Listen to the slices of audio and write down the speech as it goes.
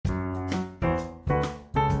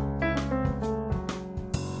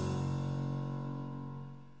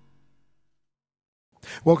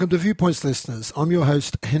Welcome to Viewpoints, listeners. I'm your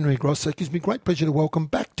host, Henry Gross. It gives me great pleasure to welcome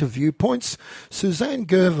back to Viewpoints Susanne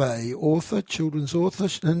Gervay, author, children's author,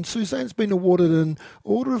 and Susanne's been awarded an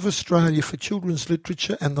Order of Australia for Children's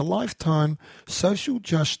Literature and the Lifetime Social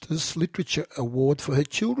Justice Literature Award for her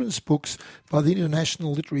children's books by the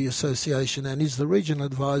International Literary Association, and is the regional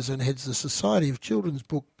advisor and heads the Society of Children's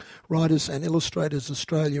Book Writers and Illustrators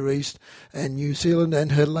Australia East and New Zealand,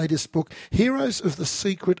 and her latest book, Heroes of the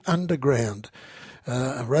Secret Underground,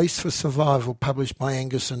 A Race for Survival, published by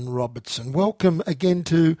Angus and Robertson. Welcome again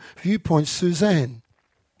to Viewpoints, Susanne.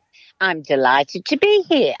 I'm delighted to be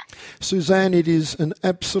here. Susanne, it is an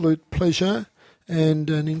absolute pleasure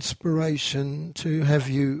and an inspiration to have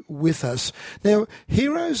you with us. Now,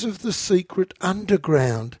 Heroes of the Secret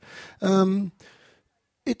Underground,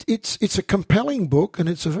 it's a compelling book, and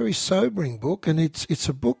it's a very sobering book, and it's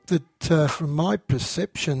a book that, from my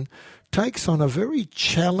perception, takes on a very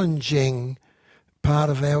challenging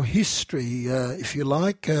part of our history, if you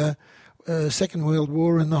like, Second World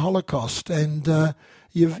War and the Holocaust, and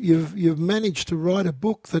you've managed to write a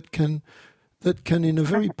book that can in a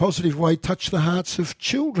very positive way touch the hearts of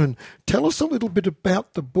children. Tell us a little bit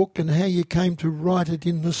about the book and how you came to write it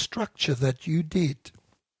in the structure that you did.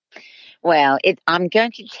 Well, I'm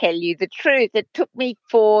going to tell you the truth. It took me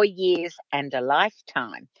 4 years and a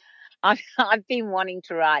lifetime. I've been wanting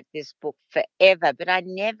to write this book forever, but I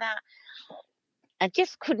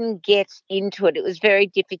just couldn't get into it. It was very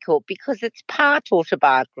difficult because it's part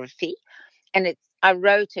autobiography, and I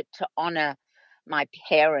wrote it to honour my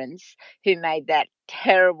parents who made that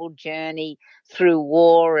terrible journey through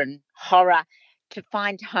war and horror to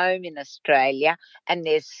find home in Australia, and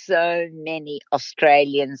there's so many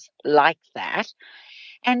Australians like that.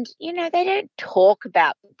 And, they don't talk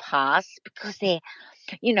about the past because they're,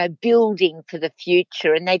 building for the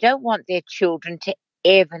future, and they don't want their children to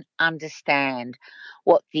ever understand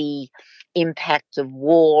what the impact of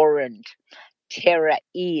war and terror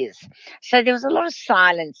is. So there was a lot of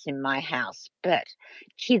silence in my house, but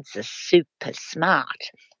kids are super smart,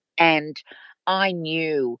 and I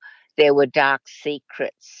knew there were dark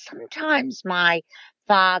secrets. Sometimes my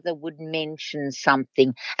father would mention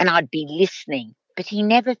something and I'd be listening, but he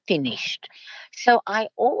never finished. So I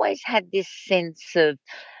always had this sense of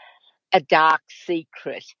a dark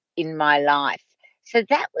secret in my life. So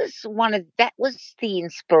that was the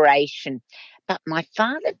inspiration. But my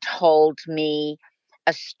father told me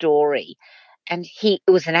a story, and it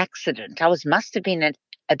was an accident. Must have been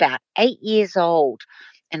about 8 years old,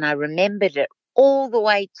 and I remembered it all the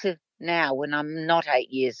way to now when I'm not 8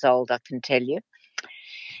 years old, I can tell you.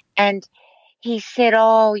 And he said,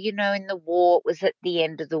 in the war, it was at the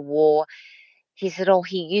end of the war. He said,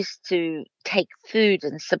 he used to take food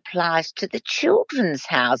and supplies to the children's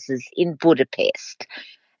houses in Budapest.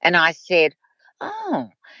 And I said,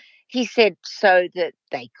 he said, so that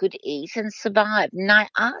they could eat and survive. And I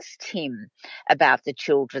asked him about the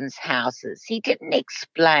children's houses. He didn't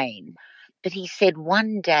explain, but he said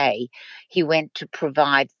one day he went to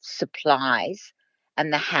provide supplies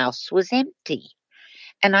and the house was empty.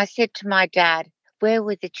 And I said to my dad, where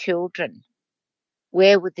were the children?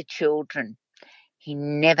 Where were the children? He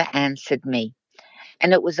never answered me.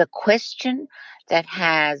 And it was a question that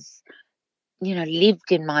has,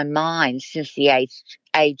 lived in my mind since the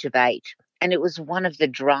age of 8. And it was one of the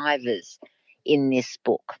drivers in this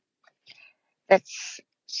book. That's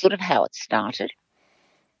sort of how it started.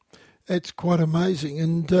 It's quite amazing.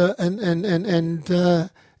 And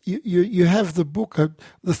you have the book.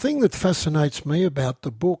 The thing that fascinates me about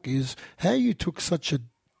the book is how you took such a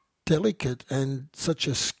delicate and such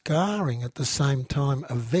a scarring at the same time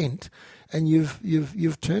event, and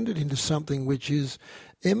you've turned it into something which is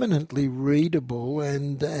eminently readable,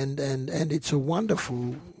 and it's a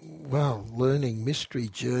wonderful, learning mystery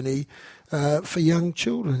journey for young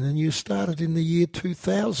children. And you started in the year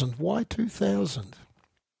 2000. Why 2000?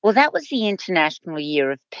 Well, that was the International Year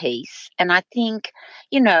of Peace, and I think,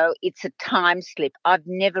 it's a time slip. I've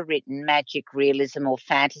never written magic realism or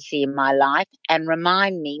fantasy in my life, and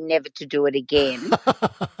remind me never to do it again.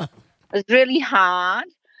 It was really hard,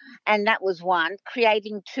 and that was one.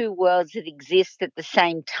 Creating two worlds that exist at the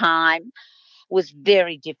same time was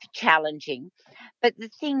very challenging. But the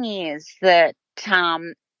thing is that,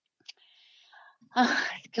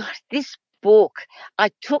 this book, I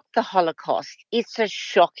took the Holocaust. It's a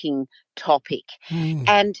shocking topic.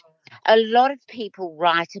 And a lot of people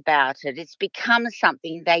write about it. It's become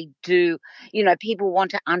something they do. People want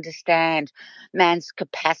to understand man's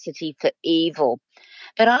capacity for evil.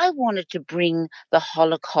 But I wanted to bring the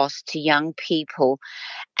Holocaust to young people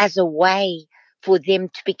as a way for them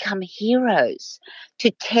to become heroes,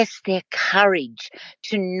 to test their courage,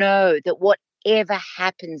 to know that whatever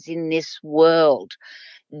happens in this world,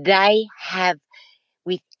 they have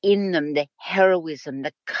within them the heroism,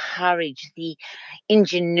 the courage, the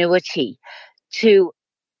ingenuity to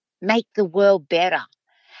make the world better.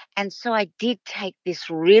 And so I did take this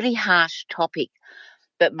really harsh topic,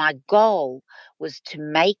 but my goal was to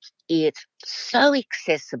make it so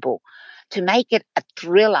accessible, to make it a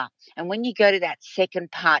thriller. And when you go to that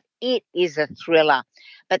second part, it is a thriller.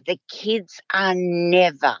 But the kids are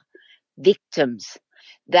never victims.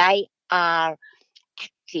 They are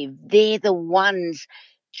active. They're the ones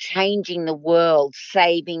changing the world,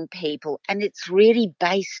 saving people. And it's really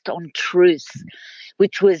based on truth,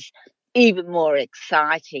 which was even more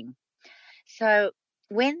exciting. So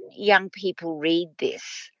when young people read this,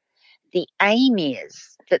 the aim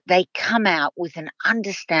is that they come out with an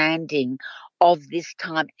understanding of this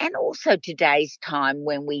time and also today's time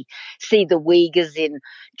when we see the Uyghurs in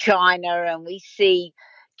China and we see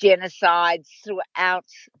genocides throughout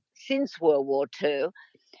since World War II.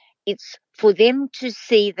 It's for them to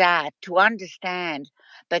see that, to understand,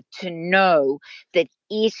 but to know that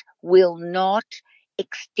it will not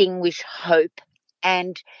extinguish hope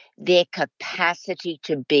and their capacity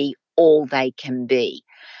to be all they can be.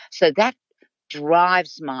 So that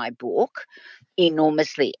drives my book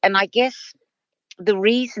enormously. And I guess the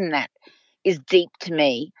reason that is deep to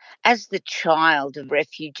me, as the child of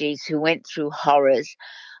refugees who went through horrors,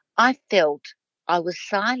 I felt I was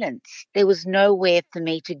silenced. There was nowhere for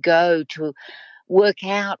me to go to work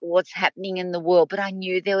out what's happening in the world, but I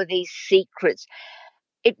knew there were these secrets.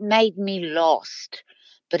 It made me lost.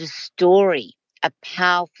 But a story, a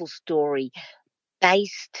powerful story,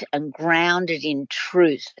 based and grounded in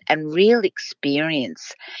truth and real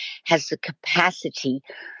experience, has the capacity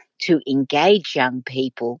to engage young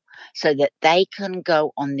people so that they can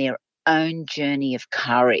go on their own journey of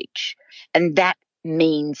courage. And that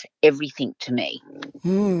means everything to me.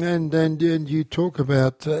 And you talk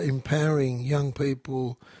about empowering young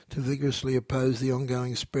people to vigorously oppose the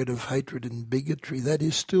ongoing spread of hatred and bigotry. That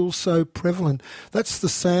is still so prevalent. That's the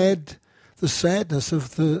sadness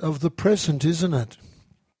of the present, isn't it?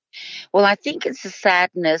 Well, I think it's the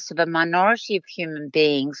sadness of a minority of human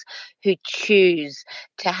beings who choose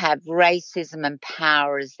to have racism and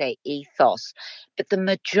power as their ethos. But the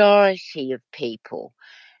majority of people,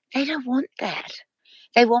 they don't want that.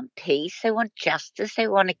 They want peace, they want justice, they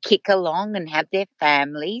want to kick along and have their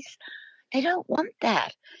families. They don't want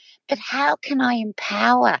that. But how can I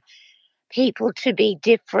empower people to be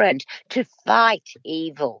different, to fight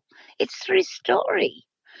evil? It's through story.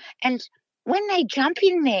 And when they jump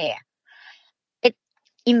in there, it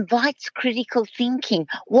invites critical thinking.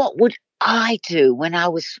 What would I do when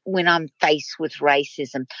I'm faced with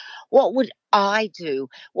racism? What would I do?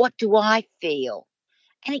 What do I feel?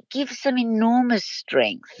 And it gives them enormous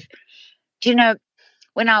strength. Do you know,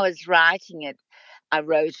 when I was writing it, I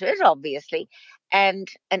wrote it, obviously, and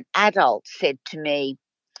an adult said to me,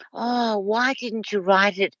 "Oh, why didn't you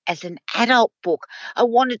write it as an adult book? I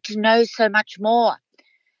wanted to know so much more."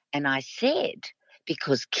 And I said,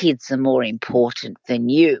 "Because kids are more important than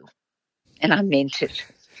you." And I meant it.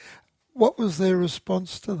 What was their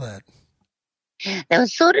response to that? They were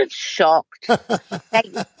sort of shocked.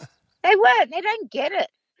 They were. They don't get it.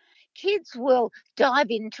 Kids will dive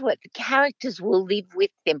into it. The characters will live with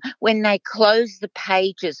them. When they close the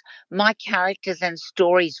pages, my characters and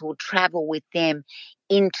stories will travel with them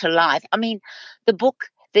into life. I mean, the book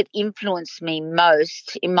that influenced me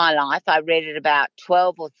most in my life, I read it about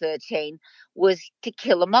 12 or 13, was To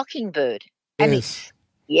Kill a Mockingbird. And Yes. it's,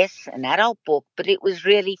 yes, an adult book, but it was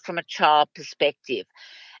really from a child perspective.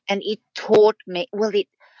 And it taught me, well, it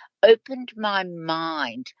opened my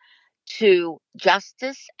mind to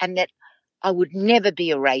justice and that I would never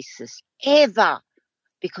be a racist, ever,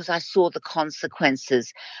 because I saw the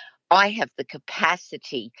consequences. I have the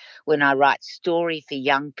capacity when I write story for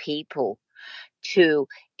young people to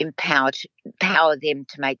empower them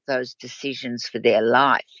to make those decisions for their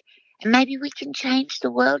life. And maybe we can change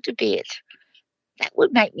the world a bit. That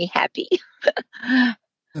would make me happy.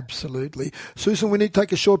 Absolutely. Susan, we need to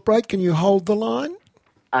take a short break. Can you hold the line?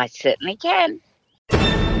 I certainly can.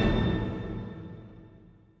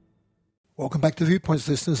 Welcome back to Viewpoints,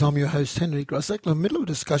 listeners. I'm your host, Henry Grossack. I'm in the middle of a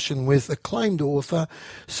discussion with acclaimed author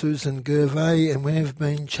Susanne Gervay, and we've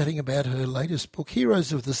been chatting about her latest book,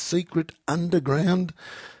 Heroes of the Secret Underground,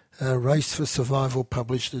 Race for Survival,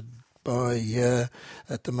 published by,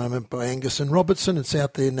 at the moment, by Angus and Robertson. It's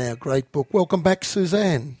out there now. Great book. Welcome back,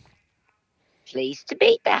 Susanne. pleased to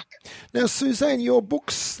be back. Now, Suzanne, your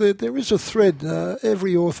books, there is a thread.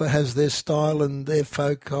 Every author has their style and their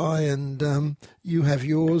foci, and you have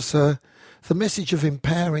yours. The message of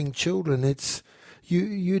empowering children,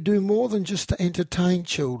 you do more than just to entertain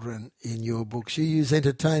children in your books. You use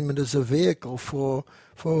entertainment as a vehicle for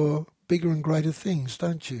bigger and greater things,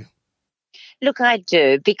 don't you? Look, I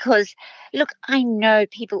do, because, look, I know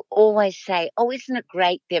people always say, oh, isn't it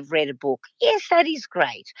great they've read a book? Yes, that is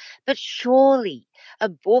great. But surely a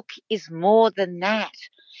book is more than that.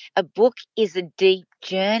 A book is a deep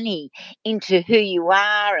journey into who you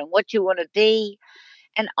are and what you want to be.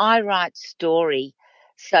 And I write story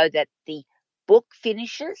so that the book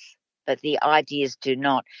finishes, but the ideas do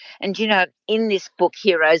not. And, in this book,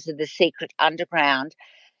 Heroes of the Secret Underground,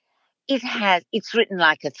 it's written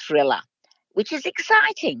like a thriller, which is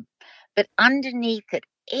exciting. But underneath it,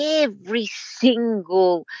 every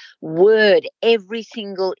single word, every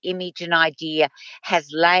single image and idea has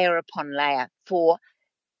layer upon layer for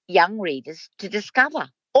young readers to discover,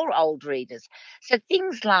 or old readers. So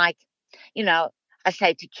things like, I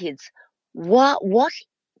say to kids, what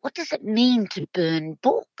does it mean to burn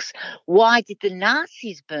books? Why did the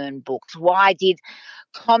Nazis burn books? Why did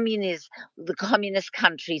the communist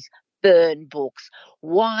countries burn books?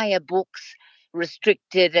 Why are books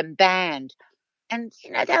restricted and banned? And,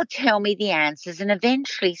 they'll tell me the answers. And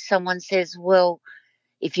eventually someone says, well,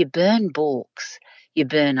 if you burn books, you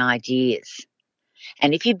burn ideas.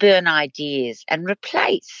 And if you burn ideas and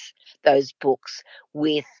replace those books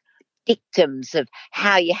with dictums of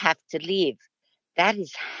how you have to live, that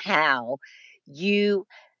is how you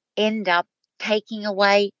end up taking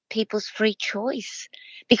away people's free choice.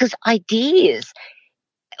 Because ideas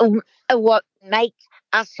are what make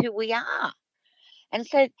us who we are. And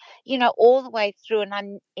so, all the way through,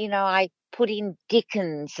 and I put in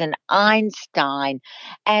Dickens and Einstein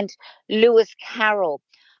and Lewis Carroll.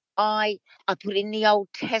 I put in the Old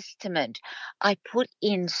Testament. I put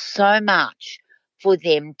in so much for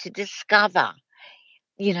them to discover,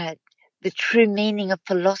 the true meaning of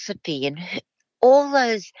philosophy and all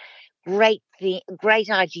those great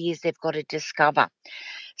ideas they've got to discover.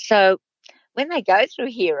 So when they go through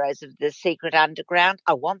Heroes of the Secret Underground,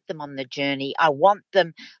 I want them on the journey. I want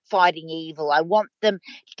them fighting evil. I want them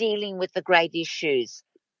dealing with the great issues.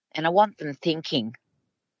 And I want them thinking.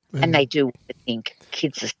 And they do think.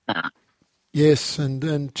 Kids are smart. Yes,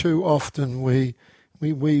 and too often we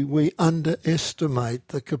underestimate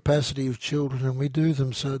the capacity of children, and we do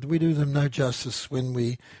them no justice when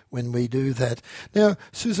we do that. Now,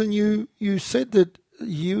 Susan, you said that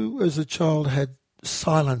you as a child had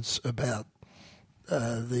silence about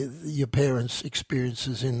your parents'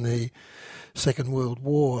 experiences in the Second World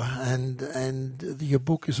War, and your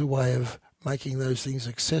book is a way of making those things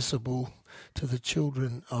accessible to the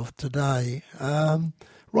children of today.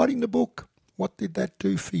 Writing the book, what did that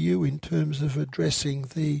do for you in terms of addressing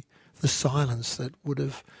the silence that would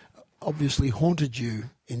have obviously haunted you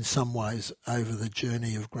in some ways over the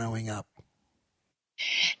journey of growing up?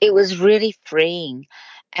 It was really freeing.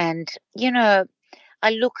 And, I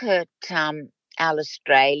look at our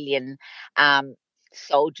Australian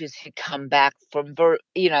soldiers who come back from,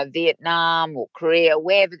 Vietnam or Korea,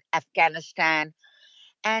 wherever, Afghanistan,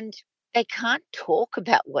 and they can't talk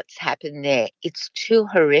about what's happened there. It's too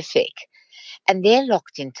horrific. And they're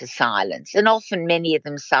locked into silence. And often many of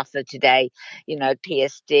them suffer today,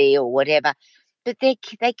 PSD or whatever. But they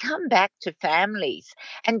come back to families,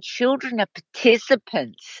 and children are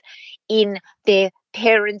participants in their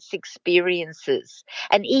parents' experiences.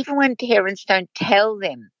 And even when parents don't tell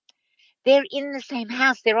them, they're in the same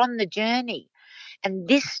house, they're on the journey. And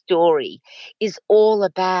this story is all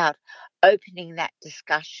about opening that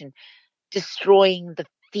discussion, destroying the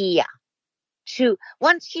fear.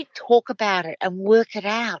 Once you talk about it and work it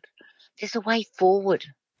out, there's a way forward.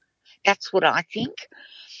 That's what I think.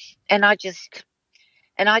 And I just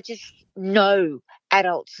know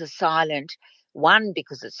adults are silent, one,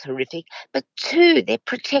 because it's horrific, but two, they're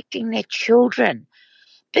protecting their children.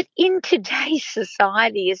 But in today's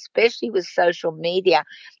society, especially with social media,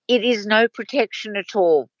 it is no protection at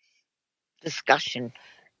all. Discussion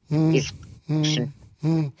is protection.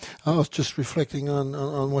 I was just reflecting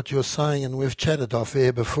on what you're saying, and we've chatted off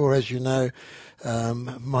air before. As you know,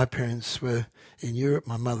 my parents were in Europe.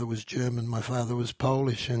 My mother was German, my father was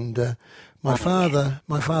Polish, and My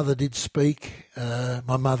father did speak.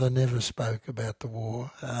 My mother never spoke about the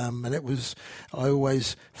war, and it was. I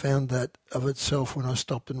always found that of itself when I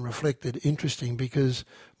stopped and reflected interesting because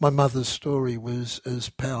my mother's story was as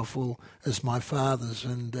powerful as my father's,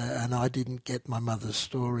 and I didn't get my mother's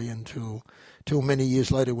story until many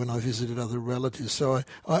years later when I visited other relatives. So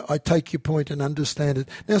I take your point and understand it.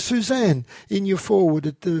 Now, Susanne, in your forward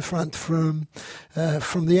at the front, from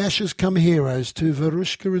the ashes come heroes to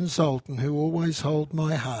Varushka and Zoltan, who always hold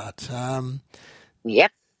my heart.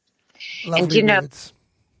 Yep. And Lovely words.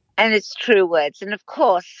 and it's true words. And of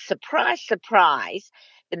course, surprise, surprise,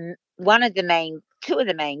 two of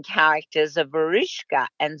the main characters are Varushka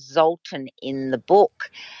and Zoltan in the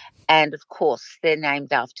book. And of course, they're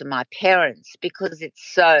named after my parents because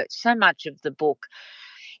it's so much of the book,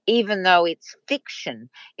 even though it's fiction,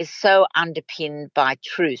 is so underpinned by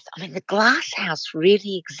truth. I mean, the glass house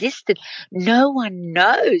really existed. No one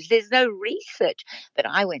knows. There's no research. But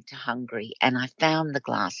I went to Hungary and I found the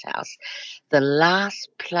glass house, the last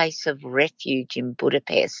place of refuge in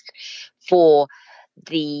Budapest for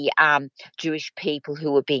the Jewish people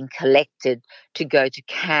who were being collected to go to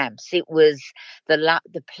camps. It was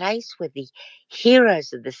the place where the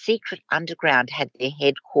heroes of the secret underground had their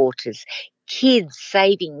headquarters. Kids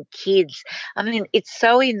saving kids. I mean, it's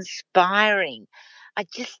so inspiring.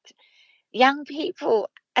 Young people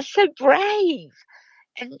are so brave.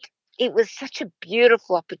 And it was such a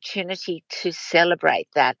beautiful opportunity to celebrate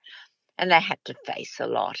that. And they had to face a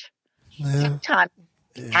lot. Yeah, Sometimes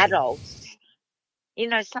yeah. adults,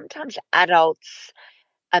 sometimes adults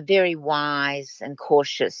are very wise and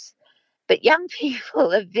cautious, but young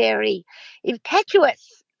people are very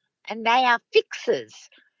impetuous and they are fixers.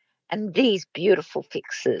 And these beautiful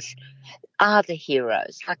fixers are the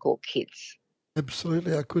heroes, like all kids.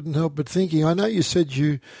 Absolutely, I couldn't help but thinking. I know you said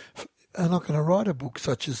you are not going to write a book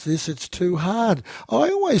such as this. It's too hard. I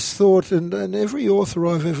always thought, and every author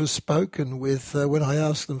I've ever spoken with, when I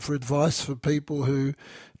ask them for advice for people who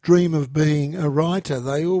dream of being a writer,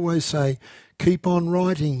 they always say, keep on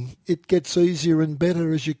writing. It gets easier and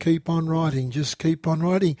better as you keep on writing. Just keep on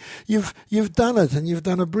writing. You've done it, and you've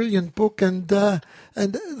done a brilliant book,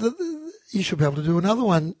 you should be able to do another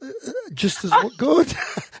one just as good.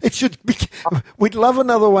 It should be. We'd love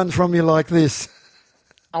another one from you like this.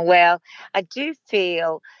 Well, I do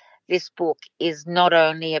feel this book is not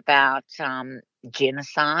only about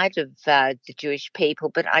genocide of the Jewish people,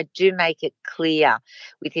 but I do make it clear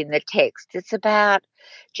within the text it's about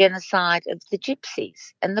genocide of the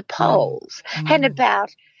Gypsies and the Mm, Poles and mm. about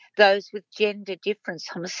those with gender difference,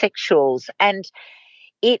 homosexuals, and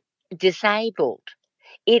it disabled.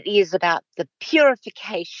 It is about the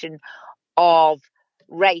purification of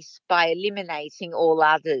race by eliminating all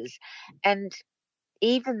others. And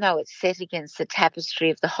even though it's set against the tapestry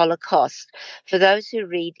of the Holocaust, for those who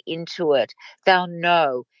read into it, they'll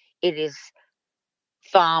know it is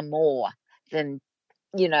far more than,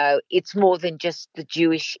 it's more than just the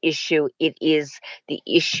Jewish issue. It is the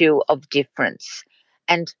issue of difference.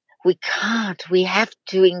 And we have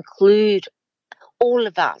to include all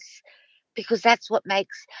of us because that's what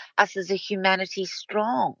makes us as a humanity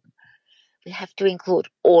strong. We have to include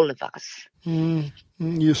all of us.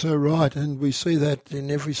 You're so right, and we see that in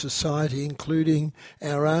every society, including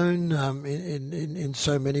our own, in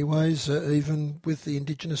so many ways, even with the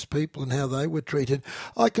indigenous people and how they were treated.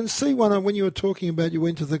 I can see one when you were talking about you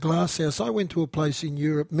went to the glass house. I went to a place in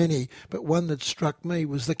Europe, many, but one that struck me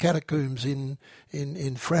was the catacombs in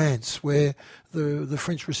France, where the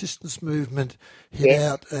French resistance movement hit Yes.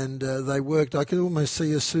 out and they worked. I could almost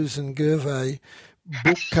see a Susan Gervay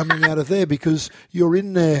book coming out of there because you're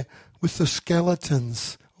in there with the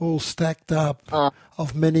skeletons all stacked up Oh,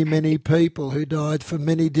 of many, many people who died for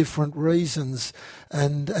many different reasons,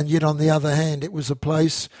 and yet on the other hand, it was a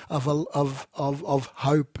place of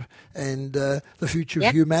hope and the future of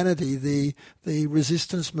yep. humanity. The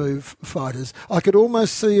resistance move fighters. I could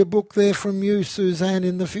almost see a book there from you, Susanne,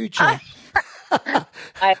 in the future. Do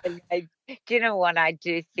you know what I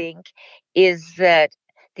do think is that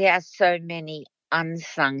there are so many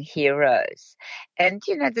unsung heroes. And,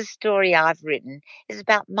 the story I've written is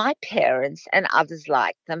about my parents and others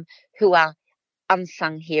like them who are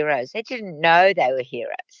unsung heroes. They didn't know they were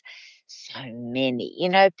heroes. So many,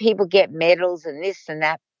 people get medals and this and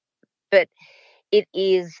that, but it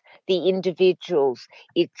is the individuals.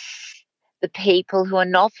 It's the people who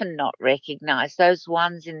are often not recognised, those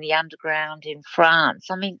ones in the underground in France.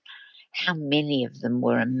 I mean, how many of them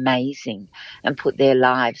were amazing and put their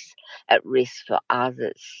lives at risk for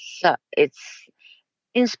others? So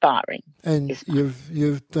inspiring. And Is my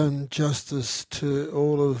you've done justice to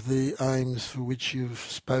all of the aims for which you've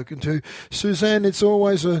spoken to. Susanne, it's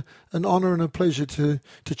always an honour and a pleasure to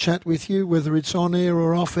chat with you, whether it's on air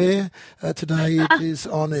or off air. Today it is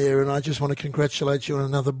on air, and I just want to congratulate you on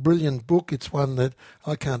another brilliant book. It's one that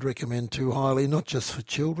I can't recommend too highly, not just for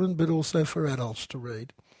children, but also for adults to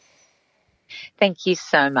read. Thank you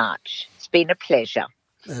so much. It's been a pleasure.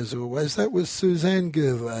 As always, that was Susanne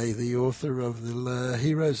Gervay, the author of the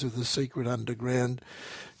Heroes of the Secret Underground,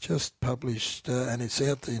 just published, and it's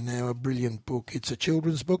out there now, a brilliant book. It's a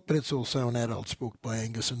children's book, but it's also an adult's book by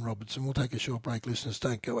Angus and Robertson. We'll take a short break, listeners.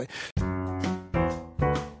 Don't go away.